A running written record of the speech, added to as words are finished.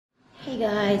Hey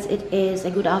guys, it is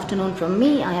a good afternoon from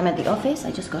me. I am at the office.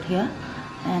 I just got here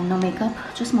and no makeup,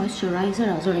 just moisturizer.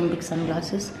 I was wearing big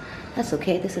sunglasses. That's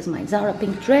okay. This is my Zara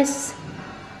pink dress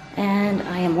and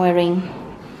I am wearing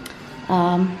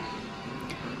the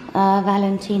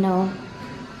Valentino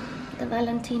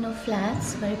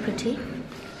flats, very pretty.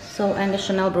 So, and the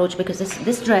Chanel brooch, because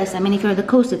this dress, I mean, if you're at the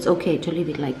coast, it's okay to leave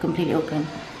it like completely open.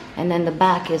 And then the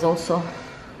back is also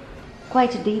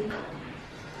quite deep.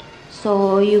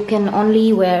 So you can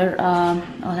only wear,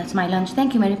 oh, that's my lunch.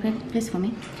 Thank you, Mary, please for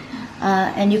me.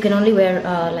 And you can only wear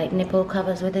like nipple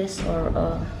covers with this,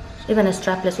 or even a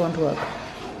strapless won't work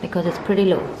because it's pretty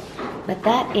low. But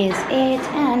that is it,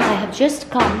 and I have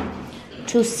just come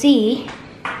to see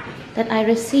that I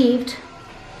received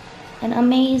an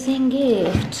amazing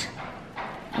gift.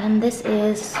 And this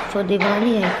is for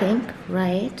Diwali, I think,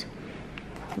 right?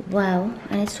 Wow,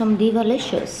 and it's from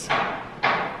Divalicious.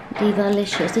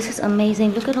 Divalicious. This is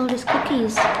amazing. Look at all these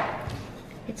cookies.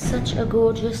 It's such a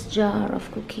gorgeous jar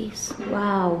of cookies.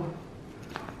 Wow.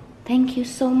 Thank you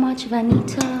so much,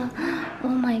 Vanita. Oh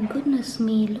my goodness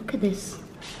me. Look at this.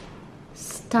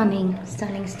 Stunning,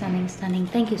 stunning, stunning, stunning.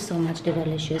 Thank you so much,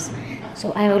 Divalicious.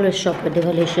 So I always shop with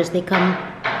Divalicious. They come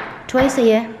twice a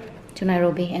year to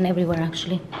Nairobi and everywhere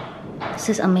actually. This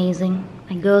is amazing.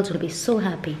 My girls will be so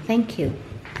happy. Thank you.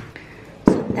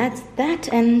 So that's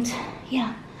that, and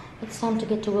yeah. It's time to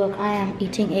get to work. I am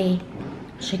eating a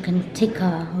chicken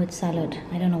tikka with salad.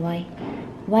 I don't know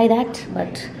why that,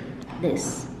 but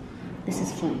this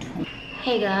is food.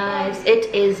 Hey guys,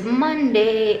 it is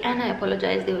Monday and I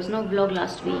apologize there was no vlog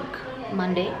last week,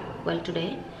 Monday, well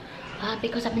today,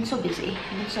 because I've been so busy.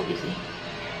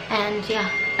 And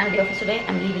yeah, I'm at the office today.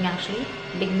 I'm leaving actually,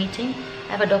 big meeting.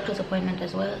 I have a doctor's appointment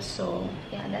as well, so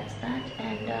yeah, that's that.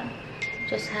 And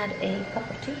just had a cup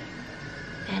of tea.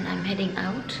 And I'm heading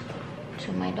out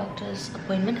to my doctor's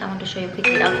appointment. I want to show you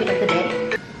quickly the outfit of the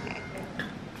day.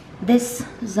 This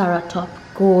Zara top,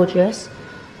 gorgeous,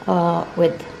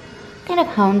 with kind of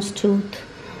houndstooth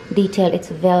detail. It's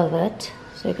velvet,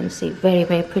 so you can see very,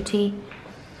 very pretty.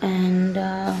 And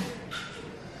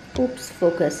oops,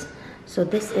 focus. So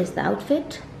this is the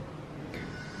outfit.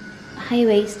 High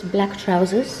waist black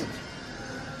trousers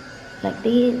like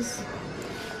these,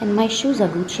 and my shoes are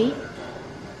Gucci.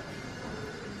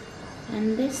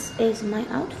 And this is my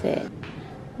outfit,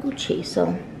 Gucci.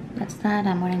 So that's that.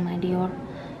 I'm wearing my Dior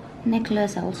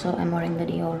necklace. Also, I'm wearing the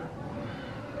Dior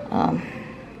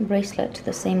bracelet,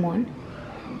 the same one.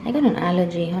 I got an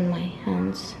allergy on my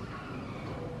hands.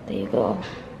 There you go.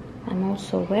 I'm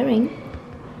also wearing,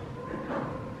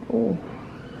 oh,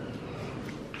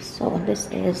 so this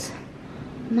is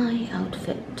my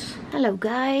outfit. Hello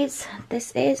guys,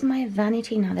 this is my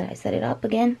vanity now that I set it up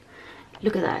again.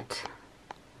 Look at that.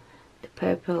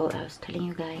 Purple. I was telling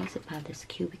you guys about this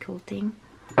cubicle thing.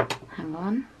 Hang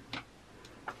on.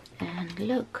 And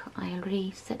look, I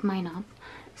already set mine up.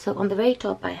 So on the very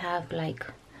top I have like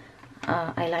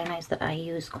eyeliners that I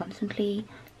use constantly,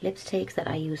 lipsticks that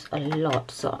I use a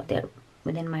lot, so they're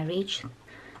within my reach.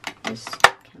 This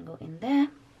can go in there.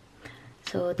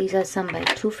 So these are some by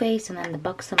Too Faced, and then the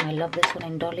Buxom, I love this one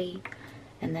in Dolly.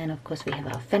 And then of course we have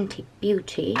our Fenty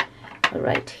Beauty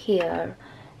right here.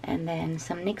 And then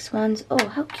some NYX ones. Oh,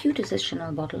 how cute is this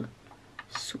Chanel bottle?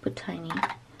 Super tiny.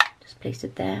 Just place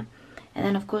it there. And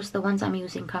then of course the ones I'm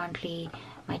using currently,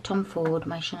 my Tom Ford,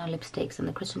 my Chanel lipsticks, and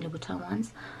the Christian Louboutin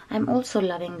ones. I'm also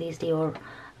loving these Dior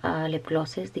lip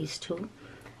glosses, these two.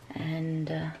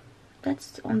 And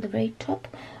that's on the very top.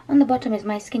 On the bottom is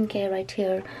my skincare right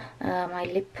here. My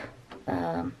lip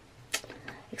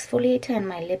exfoliator and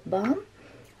my lip balm.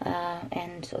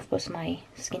 And of course my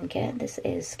skincare. This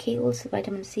is Kiehl's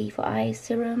Vitamin C for Eyes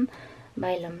Serum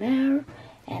by La Mer.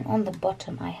 And on the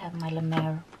bottom I have my La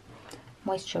Mer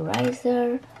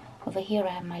moisturizer. Over here I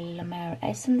have my La Mer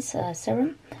Essence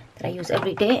Serum that I use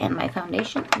every day, and my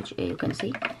foundation, which you can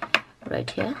see right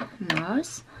here,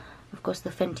 NARS. Of course the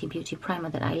Fenty Beauty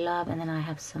Primer that I love, and then I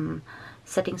have some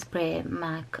setting spray,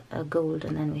 MAC Gold,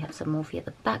 and then we have some Morphe at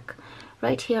the back.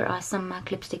 Right here are some MAC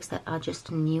lipsticks that are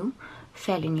just new,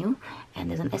 fairly new, and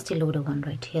there's an Estee Lauder one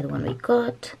right here, the one we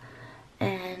got.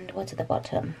 And what's at the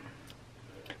bottom?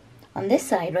 On this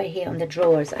side right here on the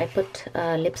drawers I put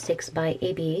lipsticks by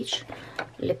ABH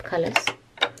lip colors.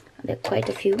 There are quite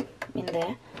a few in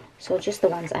there, so just the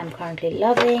ones I'm currently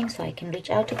loving, so I can reach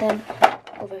out to them.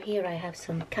 Over here I have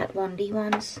some Kat Von D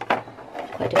ones,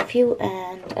 quite a few.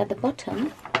 And at the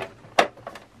bottom,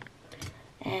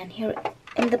 and here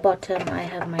in the bottom I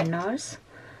have my NARS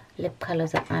lip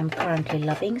colors that I'm currently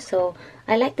loving. So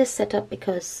I like this setup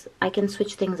because I can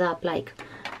switch things up, like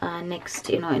next,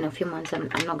 you know, in a few months I'm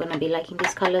not gonna be liking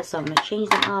these colors, so I'm gonna change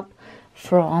them up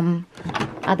from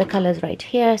other colors right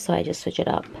here. So I just switch it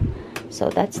up. So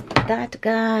that's that,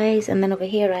 guys. And then over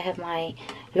here I have my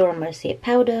Laura Mercier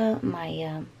powder,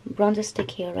 my bronzer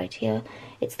stick here, right here.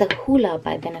 It's the Hoola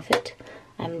by Benefit.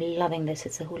 I'm loving this.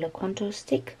 It's a Hoola contour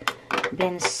stick.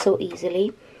 Blends so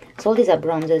easily. So all these are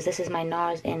bronzers. This is my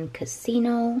NARS in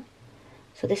Casino.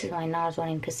 So this is my NARS one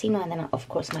in Casino. And then of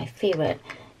course my favorite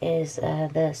is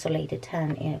the Soleil de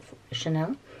Tan in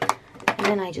Chanel. And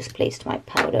then I just placed my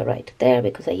powder right there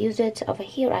because I used it. Over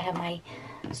here I have my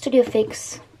Studio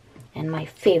Fix and my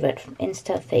favorite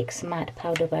Insta Fix matte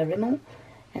powder by Rimmel,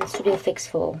 and Studio Fix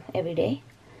for everyday.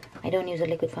 I don't use a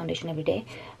liquid foundation every day.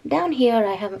 Down here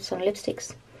I have some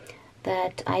lipsticks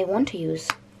that I want to use.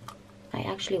 I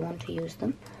actually want to use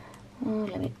them. Oh,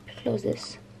 let me close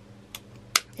this.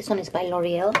 This one is by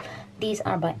L'Oreal. These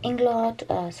are by Inglot.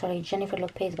 Jennifer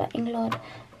Lopez by Inglot.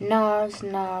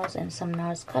 NARS, and some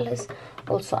NARS colors.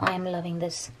 Also, I am loving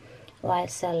this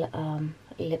YSL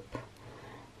lip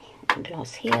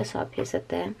gloss here, so I'll place it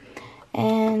there.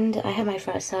 And I have my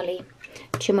Farah Sali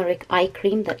turmeric eye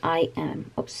cream that I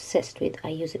am obsessed with. I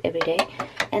use it every day.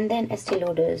 And then Estee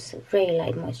Lauder's very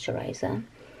light moisturizer.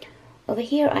 Over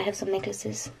here I have some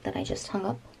necklaces that I just hung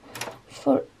up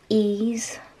for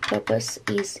ease purpose,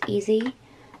 easy.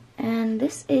 And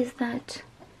this is that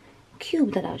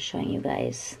cube that I was showing you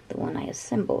guys, the one I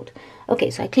assembled. Okay,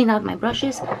 so I cleaned out my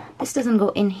brushes. This doesn't go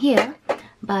in here,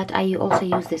 but I also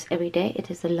use this every day.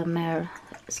 It is the La Mer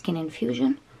Skin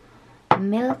Infusion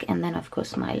Milk, and then of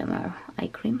course my La Mer eye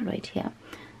cream right here.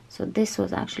 So this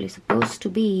was actually supposed to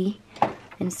be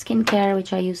in skincare,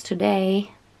 which I use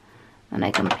today, and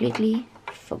I completely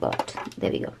forgot.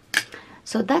 There we go.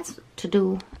 So that's to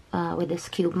do with this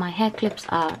cube. My hair clips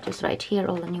are just right here,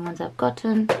 all the new ones I've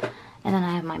gotten. And then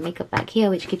I have my makeup bag here,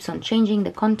 which keeps on changing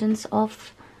the contents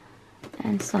of,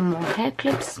 and some more hair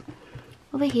clips.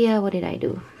 Over here, what did I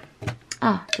do?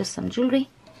 Just some jewelry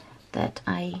that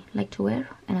I like to wear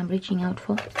and I'm reaching out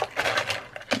for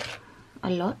a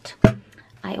lot.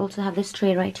 I also have this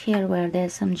tray right here where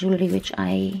there's some jewelry which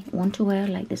I want to wear,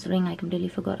 like this ring I completely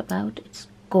forgot about. It's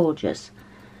gorgeous.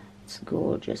 It's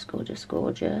gorgeous, gorgeous,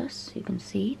 gorgeous. You can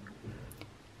see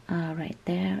right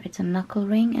there. It's a knuckle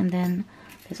ring, and then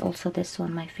there's also this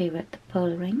one, my favorite, the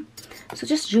pearl ring. So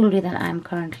just jewelry that I'm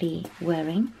currently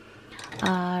wearing.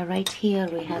 Right here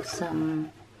we have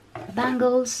some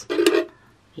bangles,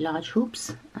 large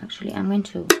hoops. Actually, I'm going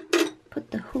to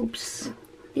put the hoops.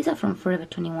 These are from Forever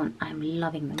 21. I'm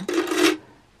loving them.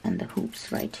 And the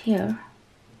hoops right here.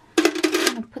 I'm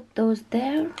gonna put those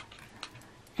there.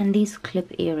 And these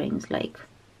clip earrings, like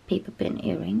paper pin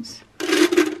earrings.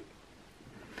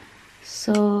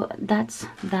 So that's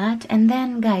that. And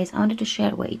then guys, I wanted to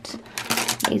share, wait,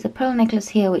 there's a pearl necklace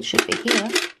here which should be here.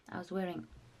 I was wearing,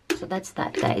 so that's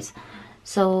that, guys.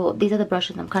 So these are the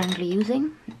brushes I'm currently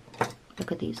using.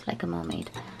 Look at these, like a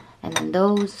mermaid. And then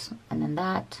those, and then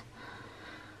that.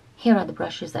 Here are the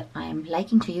brushes that I'm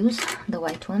liking to use, the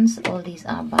white ones. All these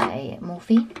are by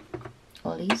Morphe,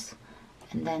 all these.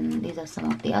 And then these are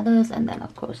some of the others, and then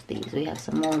of course these. We have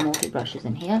some more Morphe brushes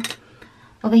in here.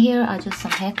 Over here are just some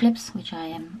hair clips, which I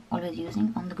am always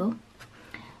using on the go.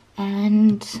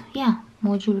 And yeah,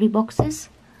 more jewelry boxes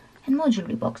and more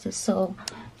jewelry boxes. So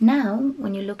now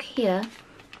when you look here,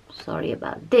 sorry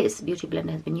about this, beauty blender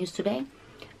has been used today,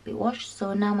 we washed.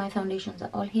 So now my foundations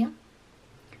are all here.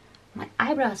 My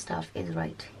eyebrow stuff is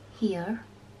right here,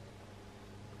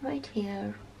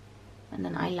 and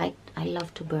then I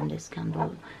love to burn this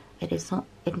candle. It is so,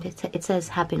 it says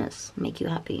happiness, make you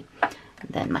happy. And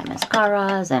then my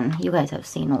mascaras, and you guys have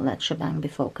seen all that shebang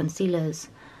before, concealers,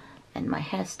 and my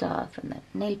hair stuff, and then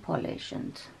nail polish,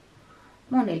 and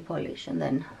more nail polish, and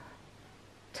then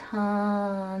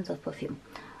tons of perfume.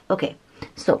 Okay,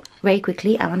 so very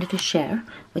quickly I wanted to share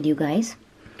with you guys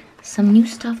some new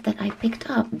stuff that I picked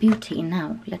up. Beauty.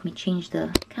 Now let me change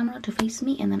the camera to face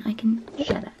me and then I can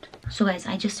share that. So guys,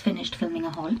 I just finished filming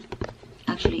a haul.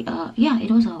 Actually, yeah,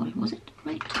 it was a haul, was it?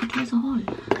 Right, it was a haul.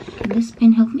 Can this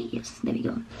pin help me? Yes, there we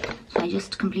go. So I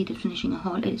just completed finishing a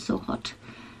haul. It is so hot.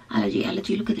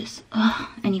 Allergy, look at this.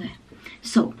 Anyway,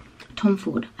 so Tom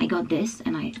Ford, I got this,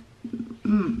 and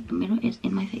the mirror is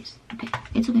in my face. Okay,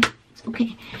 it's okay. It's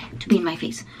okay to be in my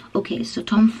face. Okay, so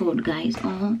Tom Ford, guys,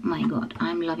 oh my god,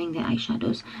 I'm loving the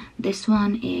eyeshadows. This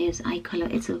one is eye color.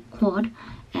 It's a quad,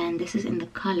 and this is in the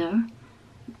color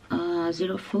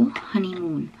 04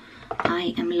 Honeymoon.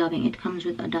 I am loving it. Comes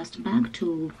with a dust bag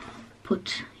to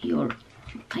put your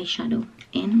eyeshadow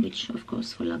in, which of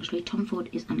course for luxury, Tom Ford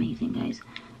is amazing, guys.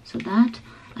 So that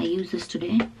I use this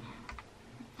today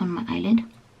on my eyelid,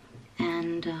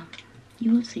 and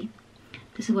you will see.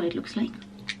 This is what it looks like.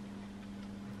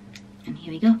 And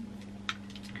here we go.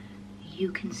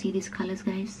 You can see these colors,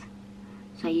 guys.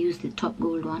 So I used the top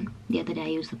gold one. The other day I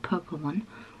used the purple one.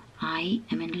 I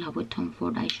am in love with Tom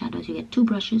Ford eyeshadows. You get 2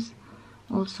 brushes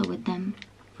also with them.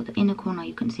 For the inner corner,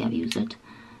 you can see I've used it.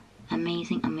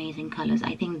 Amazing, amazing colors.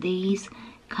 I think these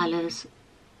colors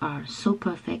are so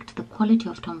perfect. The quality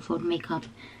of Tom Ford makeup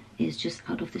is just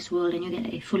out of this world, and you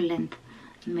get a full length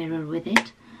mirror with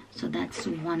it. So that's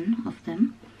one of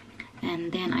them.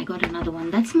 And then I got another one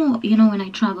that's more, you know, when I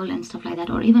travel and stuff like that,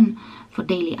 or even for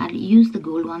daily, I'll use the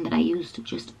gold one that I used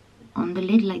just on the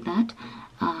lid like that,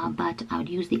 but I would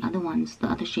use the other ones, the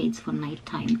other shades, for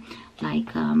nighttime,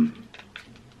 like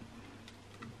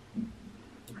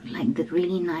the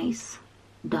really nice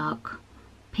dark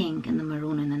pink and the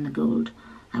maroon and then the gold.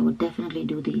 I would definitely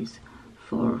do these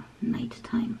for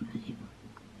nighttime.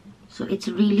 So it's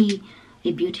really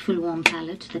a beautiful warm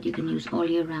palette that you can use all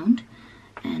year round.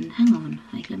 And hang on,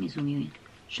 let me zoom you in.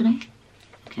 Should I?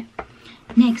 Okay.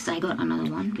 Next, I got another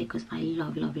one because I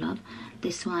love, love, love.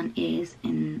 This one is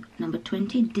in number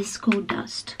 20, Disco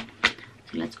Dust.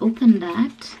 So let's open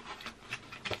that.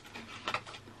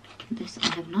 This I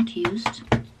have not used.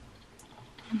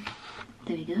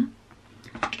 There we go.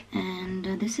 And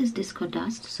this is Disco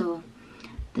Dust. So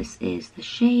this is the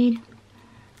shade.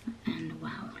 And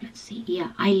wow, let's see.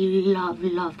 Yeah, I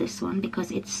love this one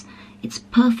because it's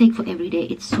perfect for every day.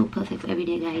 It's so perfect for every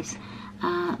day, guys.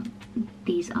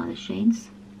 These are the shades.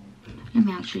 Let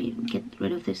me actually get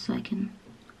rid of this so I can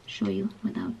show you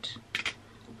without.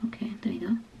 Okay, there we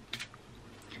go.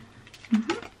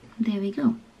 There we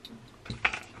go.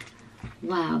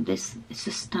 Wow, this is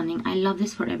just stunning. I love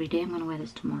this for every day. I'm going to wear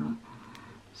this tomorrow.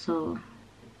 So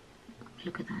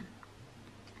look at that.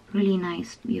 Really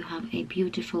nice. You have a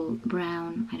beautiful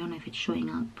brown. I don't know if it's showing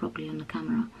up properly on the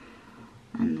camera.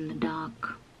 And then the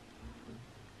dark.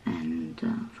 And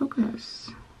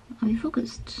focus. Are we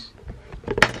focused?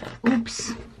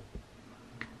 Oops.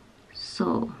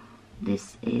 So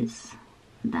this is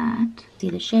that. See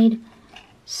the shade?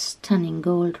 Stunning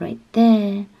gold right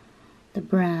there. The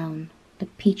brown, the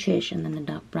peachish, and then the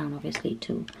dark brown, obviously,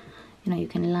 too. You know, you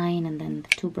can line, and then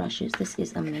the 2 brushes. This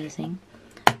is amazing.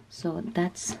 So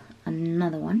that's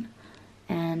another one.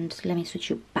 And let me switch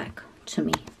you back to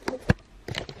me.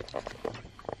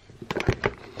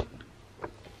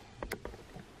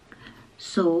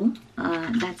 So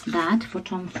that's that for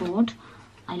Tom Ford.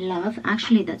 I love,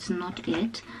 actually that's not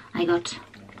it.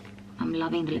 I'm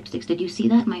loving the lipsticks. Did you see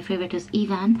that? My favorite is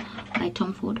Evan by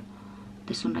Tom Ford.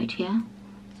 This one right here.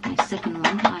 My second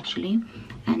one actually.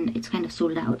 And it's kind of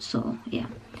sold out, so yeah,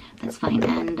 that's fine.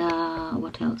 And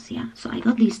what else? Yeah, so I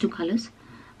got these 2 colors.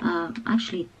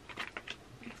 Actually,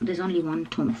 there's only one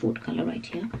Tom Ford color right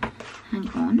here. Hang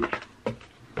on.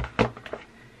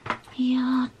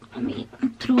 Yeah, let me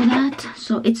throw that.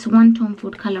 So it's one Tom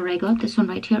Ford color I got, this one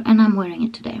right here, and I'm wearing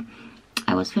it today.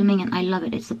 I was filming and I love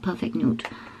it. It's the perfect nude,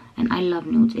 and I love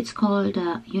nudes. It's called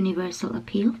Universal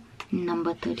Appeal,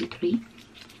 number 33.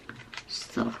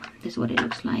 So this is what it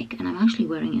looks like, and I'm actually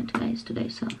wearing it, guys, today.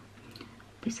 So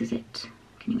this is it.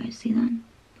 Can you guys see that?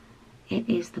 It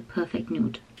is the perfect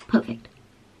nude. Perfect.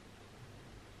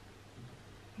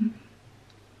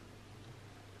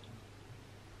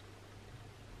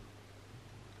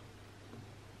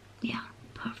 Yeah,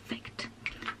 perfect.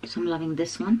 So I'm loving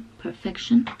this one.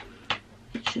 Perfection.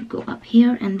 It should go up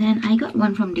here. And then I got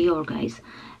one from Dior, guys,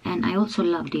 and I also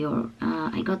love Dior.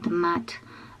 I got the matte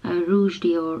Rouge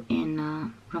Dior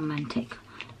in Romantic,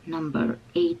 number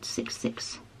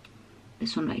 866.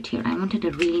 This one right here. I wanted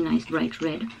a really nice bright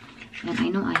red, and I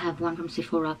know I have one from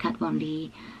Sephora, Kat Von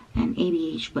D, and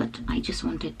ABH, but I just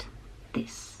wanted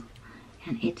this,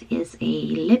 and it is a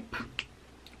lip.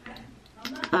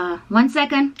 1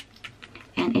 second.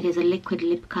 And it is a liquid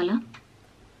lip color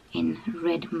in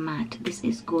red matte. This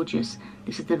is gorgeous.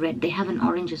 This is the red. They have an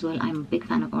orange as well. I'm a big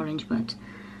fan of orange, but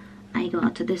I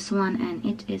got this one, and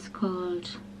it is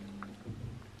called,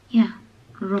 yeah,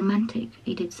 Romantic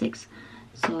 886.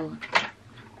 So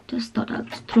just thought I'd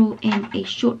throw in a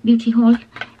short beauty haul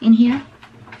in here.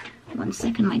 1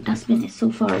 second, my dustbin is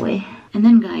so far away. And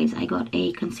then, guys, I got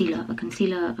a concealer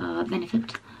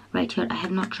Benefit right here. I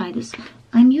have not tried this.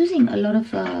 I'm using a lot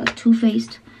of Too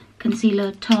Faced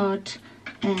concealer, Tarte,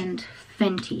 and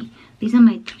Fenty. These are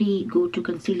my 3 go-to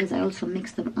concealers. I also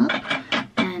mix them up,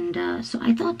 and so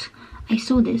I thought, I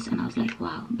saw this and I was like,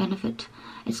 wow, Benefit.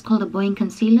 It's called a Boying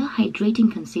Concealer,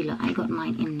 Hydrating Concealer. I got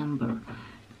mine in number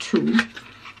 2.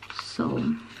 So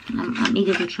I'm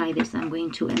eager to try this. I'm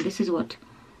going to, and this is what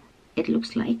it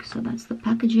looks like. So that's the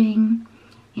packaging,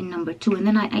 in number 2. And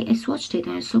then I swatched it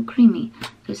and it's so creamy.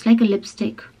 So it's like a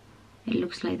lipstick. It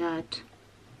looks like that.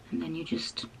 And then you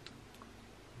just,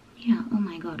 yeah, oh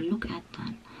my god, look at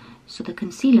that. So the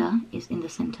concealer is in the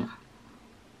center.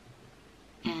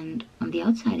 And on the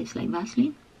outside it's like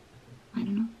Vaseline. I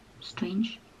don't know,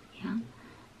 strange, yeah.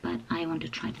 But I want to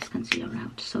try this concealer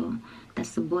out. So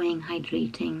that's the Boing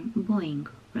Hydrating,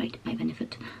 right, by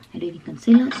Benefit Hydrating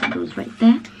Concealer. So it goes right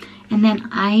there. And then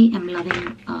I am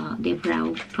loving their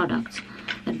brow products.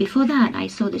 But before that, I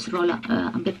saw this roller,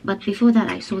 before that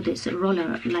I saw this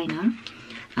roller liner.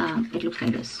 It looks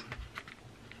like this.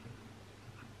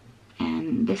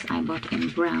 And this I bought in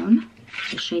brown.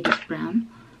 The shade is brown.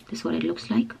 This is what it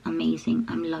looks like. Amazing.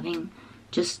 I'm loving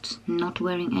just not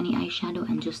wearing any eyeshadow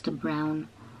and just a brown.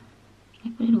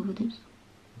 Can I put it over this?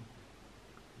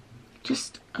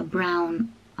 Just a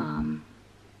brown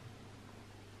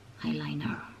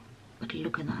eyeliner. But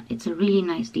look at that. It's a really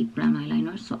nice deep brown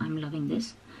eyeliner. So I'm loving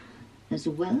this as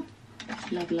well.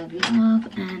 Love, love, love.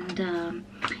 And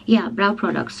yeah, brow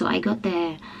products. So I got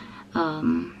their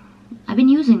I've been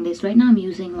using this. Right now I'm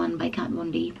using one by Kat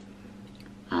Von D.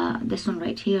 This one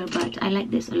right here, but I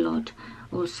like this a lot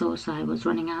also. So I was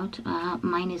running out.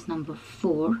 Mine is number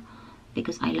 4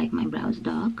 because I like my brows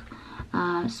dark.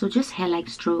 So just hair-like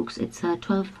strokes. It's a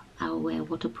 12-hour wear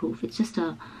waterproof. It's just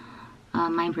a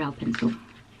my brow pencil.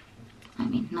 I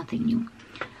mean, nothing new.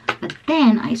 But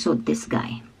then I saw this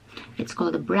guy. It's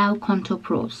called the Brow Contour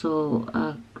Pro. So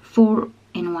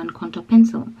 4-in-1 contour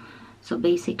pencil. So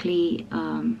basically,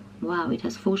 wow, it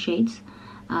has 4 shades.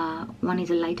 One is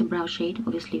a lighter brow shade,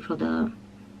 obviously for the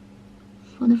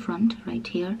front right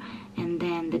here, and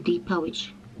then the deeper,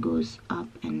 which goes up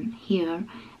and here,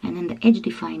 and then the edge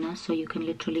definer, so you can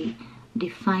literally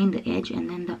define the edge, and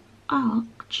then the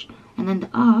arch, and then the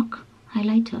arc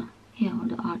highlighter here, or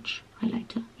the arch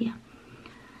highlighter, yeah.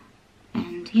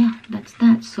 And yeah, that's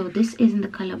that. So this is in the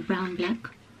color brown black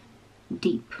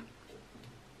deep.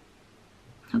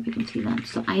 Hope you can see that.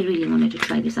 So I really wanted to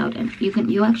try this out, and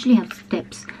you actually have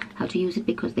steps how to use it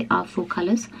because there are 4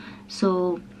 colors.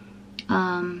 So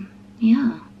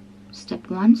yeah, step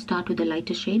 1, start with the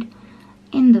lighter shade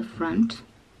in the front,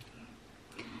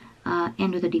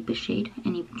 end with a deeper shade.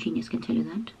 Any genius can tell you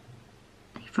that,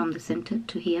 from the center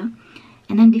to here,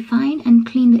 and then define and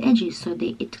clean the edges. So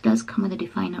it does come with a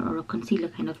definer or a concealer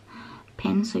kind of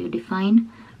pen. So you define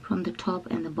from the top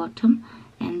and the bottom,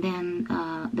 and then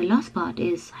the last part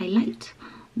is highlight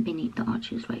beneath the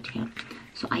arches right here.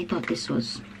 So I thought this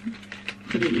was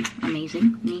pretty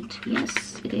amazing, neat.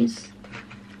 Yes, it is.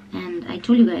 And I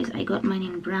told you guys I got mine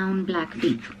in brown black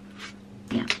deep.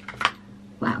 Yeah,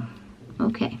 wow.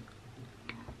 Okay,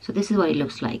 so this is what it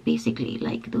looks like, basically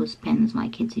like those pens my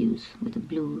kids use with the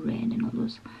blue, red, and all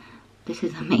those. This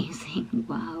is amazing.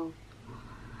 Wow.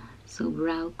 So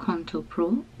Brow Contour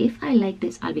Pro. If I like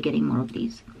this, I'll be getting more of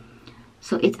these.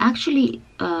 So it's actually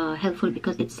helpful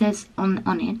because it says on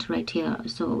it right here.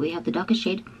 So we have the darker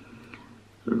shade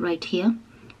right here,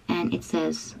 and it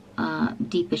says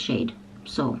deeper shade,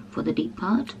 so for the deep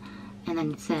part, and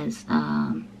then it says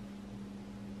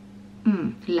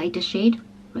lighter shade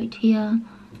right here,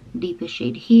 deeper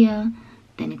shade here,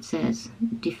 then it says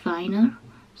definer,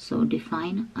 so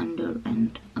define under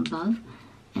and above,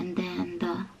 and then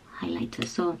the highlighter.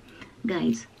 So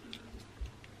guys,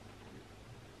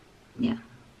 yeah,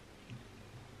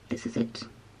 this is it.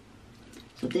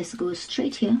 So this goes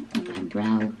straight here on my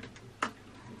brow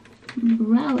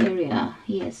area.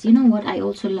 Yes, you know what I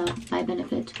also love by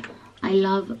Benefit? I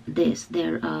love this,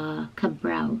 their Cup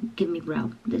Brow, Give Me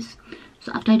Brow, this.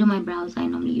 So after I do my brows, I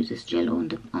normally use this gel on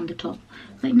the top.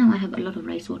 Right now I have a lot of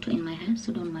rice water in my hair,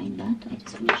 so don't mind that. I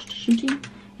just finished shooting,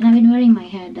 and I've been wearing my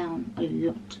hair down a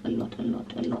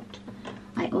lot.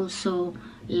 I also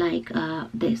like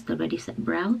this, the Ready Set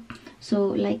Brow. So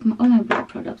like all my brow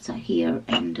products are here,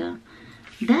 and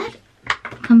that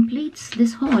completes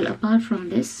this haul, apart from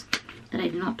this that I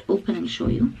did not open and show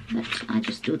you. But I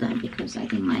just do that because I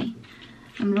think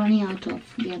I'm running out of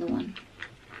the other one,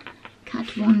 Kat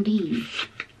Von D.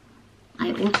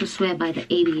 I also swear by the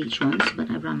ABH ones,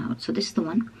 but I've run out. So this is the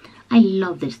one. I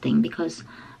love this thing because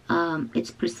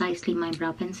it's precisely my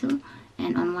brow pencil,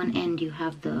 and on one end you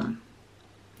have the,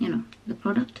 you know, the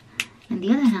product, and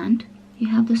the other hand you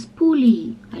have the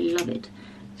spoolie. I love it.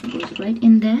 So it goes right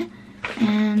in there.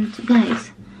 And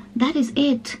guys, that is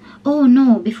it. Oh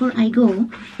no, before I go,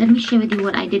 let me share with you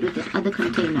what I did with the other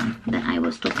container that I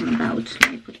was talking about.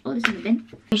 Let me put all this in the bin.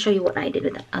 Let me show you what I did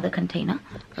with the other container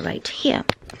right here.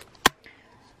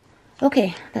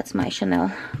 Okay, that's my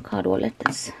Chanel card wallet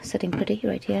that's sitting pretty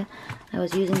right here. I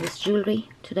was using this jewelry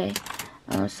today,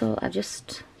 so I've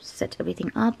just set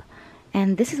everything up,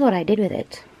 And this is what I did with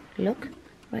it. Look,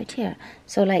 right here.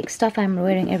 So like stuff I'm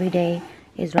wearing every day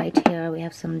is right here. We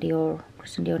have some Dior,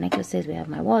 Christian Dior necklaces. We have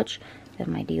my watch. We have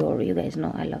my Dior. You guys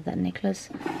know I love that necklace.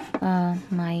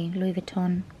 My Louis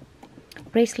Vuitton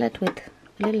bracelet with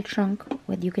a little trunk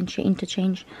with you can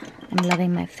interchange. I'm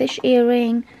loving my fish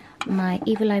earring, my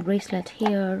evil eye bracelet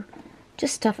here.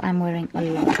 Just stuff I'm wearing a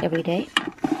lot every day.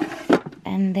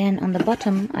 And then on the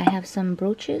bottom I have some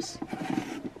brooches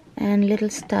and little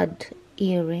stud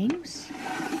earrings.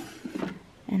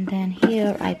 And then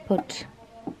here I put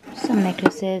some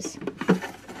necklaces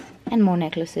and more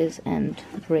necklaces and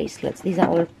bracelets. These are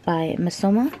all by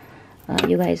Missoma.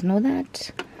 You guys know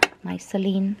that. My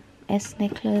Celine S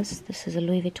necklace. This is a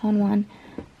Louis Vuitton one.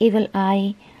 Evil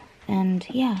Eye. And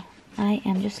yeah, I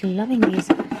am just loving these.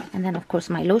 And then of course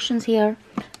my lotions here.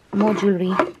 More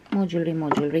jewelry, more jewelry, more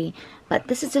jewelry. But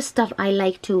this is just stuff I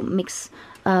like to mix,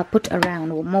 put around.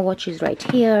 More watches right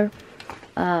here.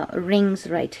 Rings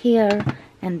right here.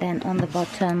 And then on the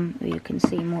bottom you can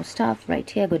see more stuff right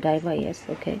here. Godiva, yes,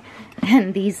 okay.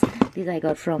 And these I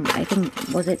got from, I think,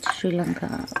 was it Sri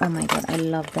Lanka? Oh my god, I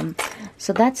love them.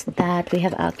 So that's that. We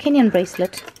have our Kenyan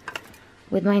bracelet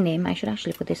with my name. I should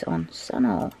actually put this on.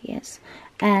 Sonal, yes.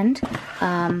 And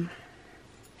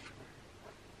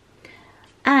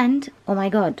oh my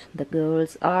god, the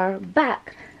girls are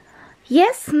back.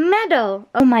 Yes, medal.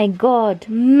 Oh my god,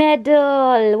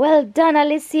 medal. Well done,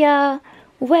 Alicia.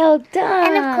 Well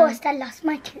done. And of course, I lost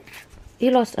my tooth. You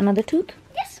lost another tooth?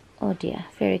 Yes. Oh dear,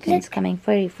 fairy queen's coming.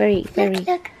 Very, very, very.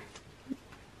 Look.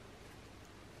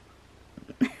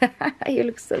 You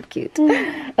look so cute.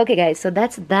 Okay, guys, so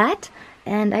that's that.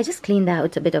 And I just cleaned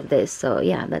out a bit of this. So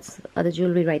yeah, that's other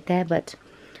jewelry right there. But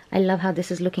I love how this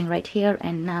is looking right here.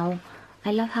 And now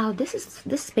I love how this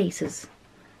space is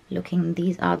looking.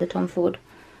 These are the Tom Ford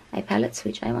eye palettes,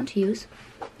 which I want to use.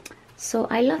 So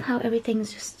I love how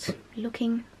everything's just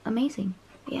looking amazing.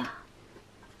 Yeah.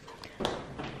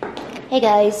 Hey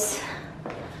guys,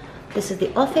 this is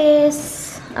the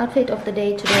office outfit of the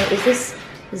day today. Is this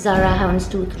Zara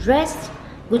houndstooth dress,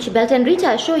 Gucci belt, and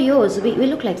Rita, show yours. We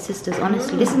look like sisters,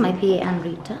 honestly. This is my PA and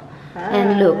Rita. Hi.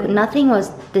 And look, nothing was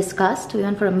discussed. We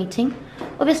went for a meeting.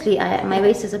 Obviously, my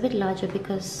waist is a bit larger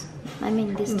because I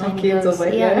mean these tiny kids girls. Over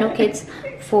yeah, here. No kids.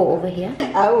 4 over here.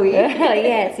 Are we?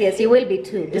 Yes, yes, you will be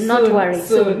too. Do not worry.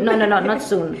 Soon. No, not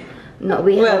soon. No,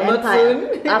 we have an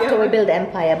empire after we build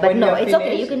empire. But when no, it's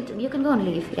okay. You can go and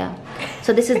leave. Yeah.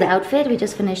 So this is the outfit. We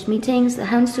just finished meetings. The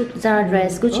houndstooth Zara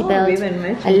dress, Gucci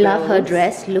belt. I love her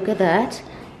dress. Look at that.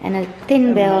 And a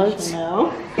thin belt,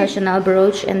 her Chanel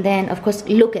brooch, and then of course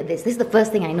look at this. This is the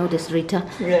first thing I noticed, Rita.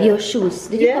 Yeah. Your shoes.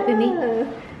 Did you copy me?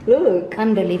 Look.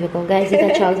 Unbelievable, guys. These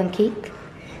are Charles and Keith,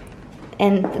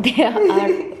 and they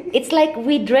are. It's like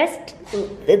we dressed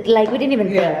like we didn't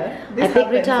even care. I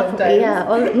picked Rita up.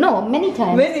 Yeah. No, many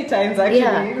times. Many times actually.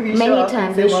 Yeah, many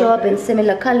times we show up in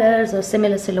similar colors or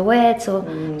similar silhouettes or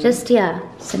just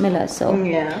similar. So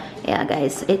yeah,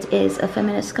 guys, it is a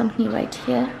feminist company right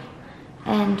here.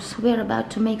 And we're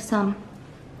about to make some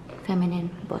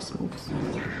feminine boss moves,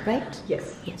 right?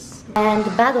 Yes. Yes. And the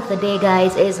bag of the day,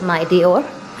 guys, is my Dior.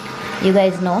 You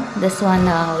guys know this one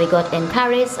we got in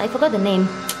Paris. I forgot the name.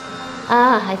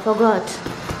 I forgot.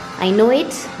 I know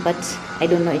it, but I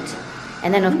don't know it.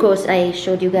 And then of course I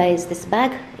showed you guys this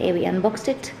bag. Hey, we unboxed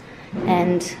it.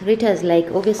 And Rita's like,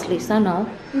 obviously, Sonal,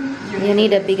 you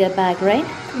need a bigger bag, right?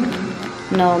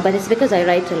 No, but it's because I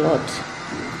write a lot.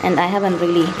 And I haven't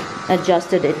really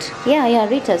adjusted it. Yeah,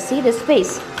 Rita, see the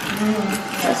space.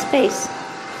 The space.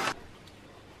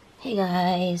 Hey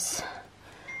guys,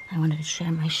 I wanted to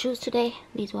share my shoes today.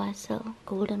 These were so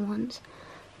golden ones.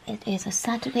 It is a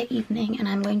Saturday evening and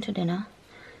I'm going to dinner.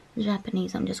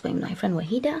 Japanese. I'm just going with my friend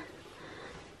Wahida.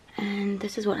 And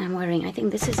this is what I'm wearing. I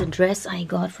think this is a dress I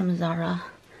got from Zara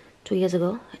 2 years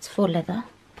ago. It's faux leather.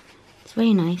 It's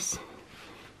very nice.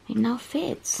 It now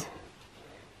fits.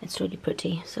 It's really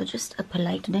pretty. So just a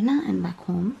polite dinner and back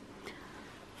home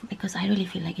because I really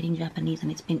feel like eating Japanese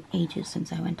and it's been ages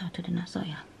since I went out to dinner. So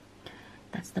yeah,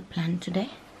 that's the plan today.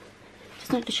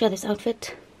 Just wanted to share this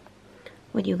outfit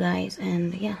with you guys,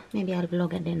 and yeah, maybe I'll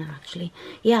vlog at dinner actually.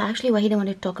 Yeah, actually Wahida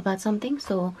wanted to talk about something,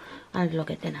 so I'll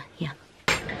vlog at dinner. Yeah.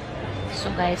 So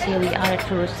guys, here we are at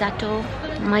Furusato,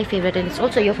 my favorite, and it's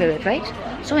also your favorite, right?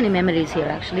 So many memories here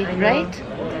actually, right?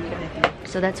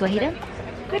 So that's Wahida.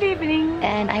 Good evening.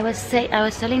 And I was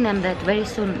telling them that very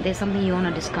soon there's something you want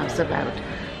to discuss about,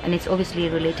 and it's obviously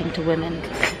relating to women.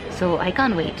 So I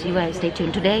can't wait. You guys stay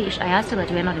tuned. Today I asked her, but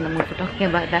we're not in the mood for talking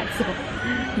about that. So,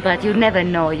 but you never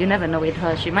know. You never know with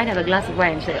her. She might have a glass of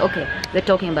wine and say, "Okay, we're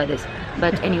talking about this."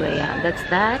 But anyway, yeah, that's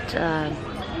that.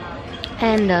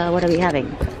 And what are we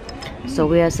having? So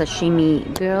we are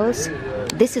sashimi girls.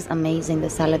 This is amazing, the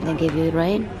salad they give you,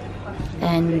 right?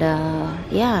 And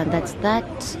yeah, that's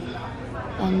that.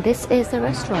 And this is the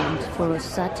restaurant for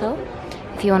Sato.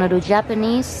 If you want to do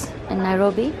Japanese in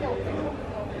Nairobi,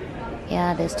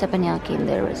 yeah, there's teppanyaki in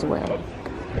there as well.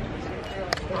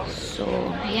 So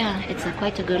yeah, it's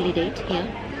quite a girly date here.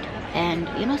 And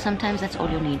you know, sometimes that's all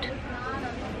you need.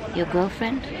 Your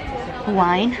girlfriend,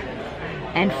 wine,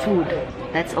 and food.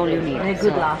 That's all you need. And a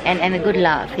good laugh. And a good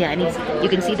laugh, yeah. And you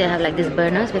can see they have like these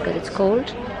burners because it's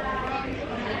cold.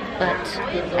 But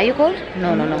are you cold?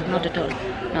 No, not at all.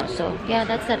 No, so yeah,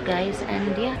 that's that, guys.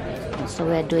 And yeah, so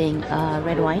we're doing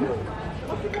red wine.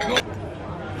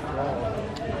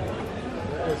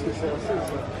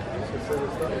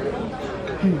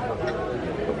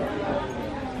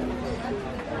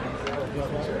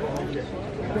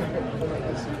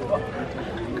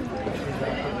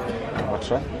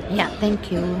 Yeah,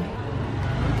 thank you.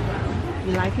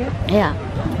 You like it? Yeah.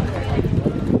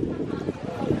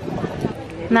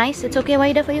 Nice. It's okay,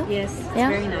 Wahida, for you? Yes, it's Yeah?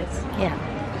 very nice. Yeah.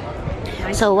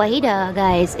 Nice. So Wahida,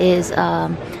 guys, is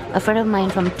a friend of mine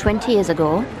from 20 years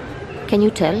ago. Can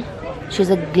you tell? She's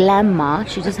a glamour.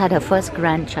 She just had her first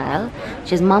grandchild.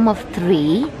 She's mom of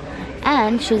 3.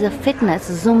 And she's a fitness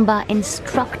Zumba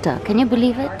instructor. Can you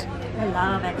believe it? I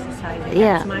love exercising.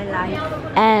 Yeah. That's my life.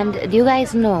 And do you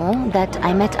guys know that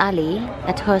I met Ali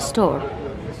at her store?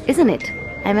 Isn't it?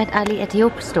 I met Ali at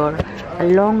your store a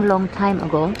long time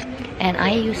ago. And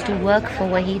I used to work for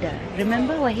Wahida.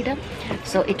 Remember Wahida?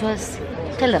 So it was,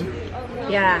 tell them.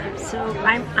 Yeah. So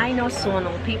I know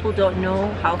Sonal. People don't know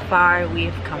how far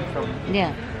we've come from.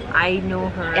 Yeah. I know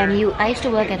her. And I used to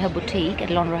work at her boutique at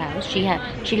Laundry House.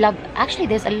 She loved, actually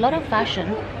there's a lot of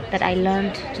fashion that I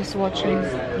learned just watching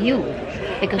you.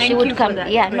 Because she Thank would you come, for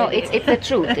that, yeah, no, really. it's the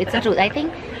truth. It's the truth. I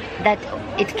think that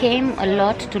it came a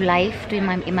lot to life, to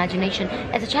my imagination.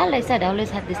 As a child, I said I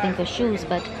always had this thing for shoes,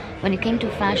 but when it came to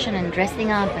fashion and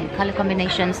dressing up and color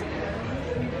combinations,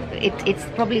 it's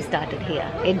probably started here.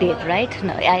 It did, right?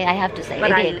 No, I have to say,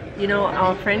 But it did. you know,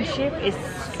 our friendship is.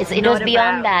 It was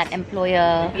beyond that,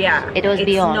 employer. Yeah. It was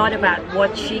beyond. It's not about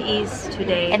what she is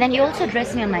today. And then you also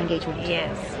dressed me on my engagement.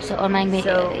 Yes. So on my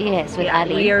engagement, yes, with yeah,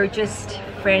 Ali. we are just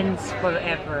friends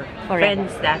forever.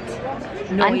 Friends that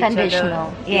know Unconditional, each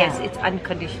other. yeah. Yes, it's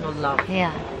unconditional love.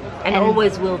 Yeah. And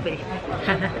always will be.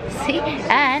 See,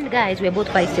 and guys, we're both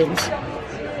Pisceans.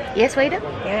 Yes, Vaida?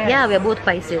 Yes. Yeah, we're both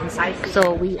Pisceans. Pisces.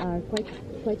 So we are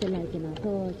quite alike in our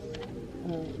thoughts,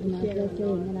 in our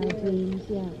dressing, in our dreams,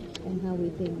 yeah, and how we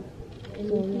think. And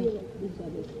So, we yeah. feel each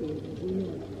other's feelings. We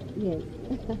know it. Yes.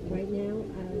 Right now,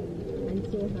 I'm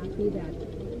so happy that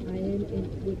I am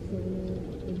with Sonal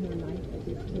in her life at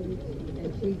this point,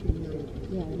 and she's in mine.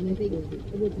 Yeah, I think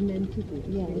it was meant to be.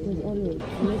 yeah, it was always.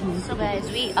 It was meant So to be.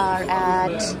 guys, we are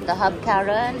at the Hub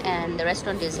Karen and the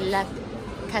restaurant is La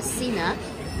Casina.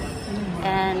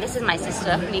 And this is my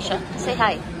sister, Nisha. Say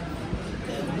hi.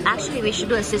 Actually, we should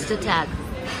do a sister tag.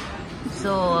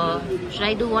 So, should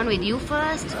I do one with you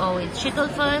first or with Shital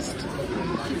first?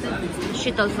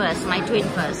 Shital first, my twin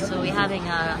first. So we're having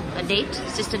a date,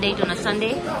 sister date on a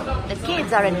Sunday. The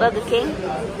kids are at Burger King.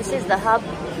 This is the Hub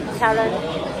Karen.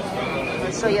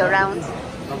 I'll show you around.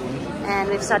 And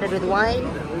we've started with wine.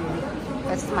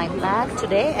 That's my bag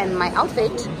today and my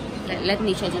outfit. Let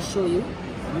Nisha just show you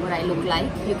what I look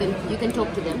like. You can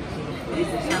talk to them.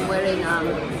 So I'm wearing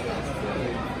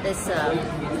this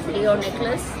Dior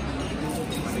necklace,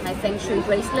 my Feng Shui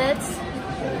bracelets,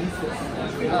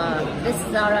 this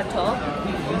Zara top,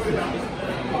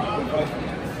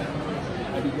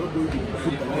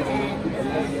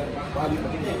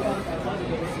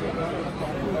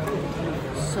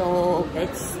 so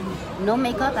it's no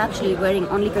makeup, actually wearing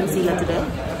only concealer today,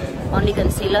 only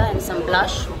concealer and some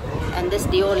blush, and this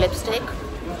Dior lipstick.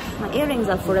 My earrings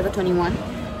are Forever 21.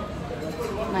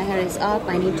 My hair is up,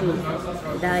 I need to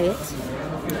dye it.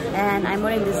 And I'm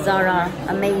wearing this Zara,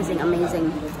 amazing.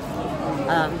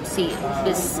 See,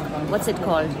 this, what's it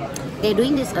called? They're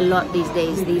doing this a lot these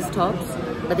days, these tops.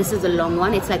 But this is a long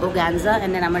one, it's like organza.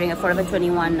 And then I'm wearing a Forever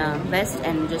 21 vest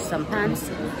and just some pants.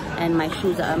 And my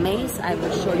shoes are Amaze, I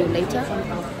will show you later.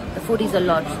 The food is a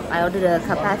lot. I ordered a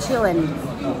carpaccio and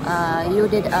you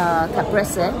did a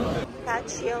caprese.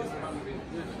 Carpaccio.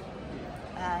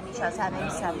 Nisha's having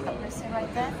some caprese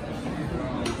right there.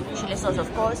 Chili sauce,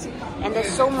 of course. And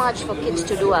there's so much for kids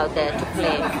to do out there to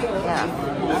play. Yeah.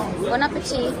 Bon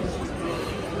appetit.